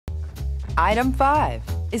Item 5.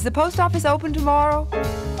 Is the post office open tomorrow?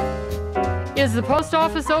 Is the post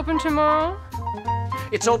office open tomorrow?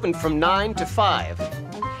 It's open from 9 to 5.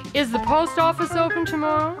 Is the post office open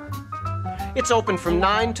tomorrow? It's open from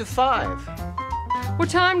 9 to 5. What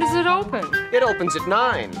time does it open? It opens at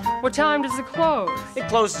 9. What time does it close? It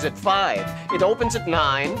closes at 5. It opens at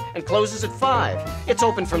 9 and closes at 5. It's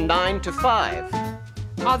open from 9 to 5.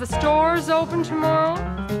 Are the stores open tomorrow?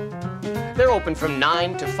 They're open from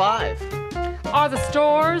 9 to 5. Are the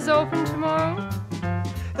stores open tomorrow?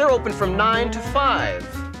 They're open from 9 to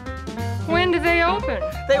 5. When do they open?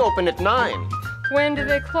 They open at 9. When do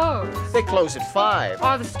they close? They close at 5.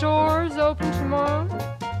 Are the stores open tomorrow?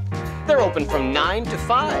 They're open from 9 to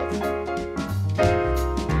 5.